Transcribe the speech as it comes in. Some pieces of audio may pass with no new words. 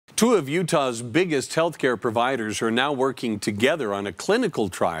Two of Utah's biggest healthcare providers are now working together on a clinical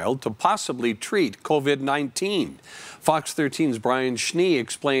trial to possibly treat COVID-19. Fox 13's Brian Schnee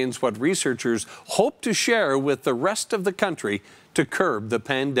explains what researchers hope to share with the rest of the country to curb the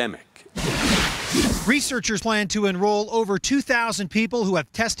pandemic. Researchers plan to enroll over 2,000 people who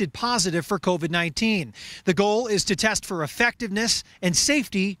have tested positive for COVID-19. The goal is to test for effectiveness and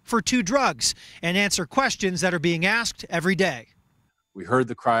safety for two drugs and answer questions that are being asked every day. We heard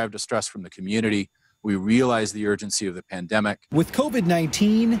the cry of distress from the community. We realized the urgency of the pandemic. With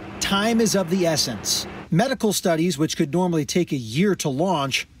COVID-19, time is of the essence. Medical studies, which could normally take a year to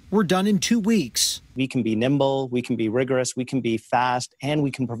launch, were done in 2 weeks. We can be nimble, we can be rigorous, we can be fast, and we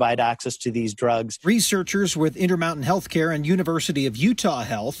can provide access to these drugs. Researchers with Intermountain Healthcare and University of Utah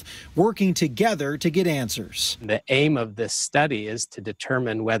Health working together to get answers. The aim of this study is to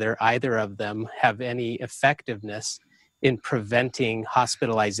determine whether either of them have any effectiveness in preventing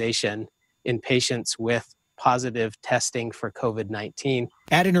hospitalization in patients with positive testing for COVID-19.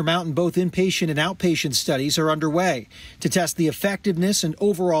 At Intermountain, both inpatient and outpatient studies are underway to test the effectiveness and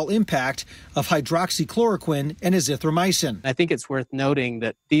overall impact of hydroxychloroquine and azithromycin. I think it's worth noting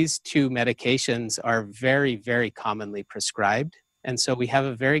that these two medications are very, very commonly prescribed. And so we have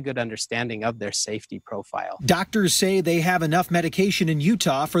a very good understanding of their safety profile. Doctors say they have enough medication in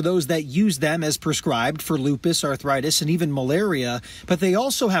Utah for those that use them as prescribed for lupus, arthritis, and even malaria, but they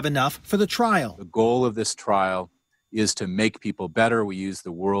also have enough for the trial. The goal of this trial is to make people better. We use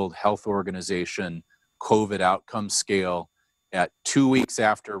the World Health Organization COVID outcome scale. At 2 weeks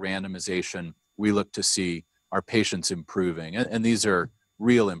after randomization, we look to see our patients improving. And these are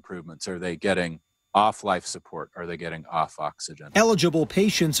real improvements. Are they getting off life support? Are they getting off oxygen? Eligible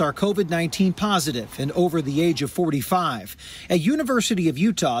patients are COVID-19 positive and over the age of 45. At University of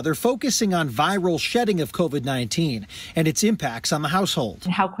Utah, they're focusing on viral shedding of COVID-19 and its impacts on the household.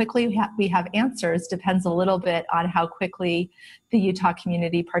 How quickly we have answers depends a little bit on how quickly the Utah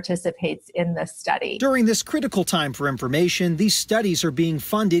community participates in this study. During this critical time for information, these studies are being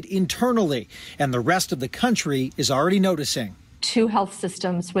funded internally, and the rest of the country is already noticing. Two health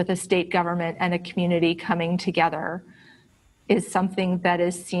systems with a state government and a community coming together is something that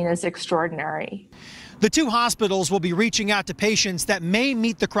is seen as extraordinary. The two hospitals will be reaching out to patients that may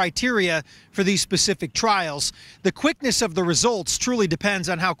meet the criteria for these specific trials. The quickness of the results truly depends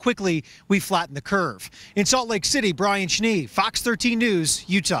on how quickly we flatten the curve. In Salt Lake City, Brian Schnee, Fox 13 News,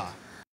 Utah.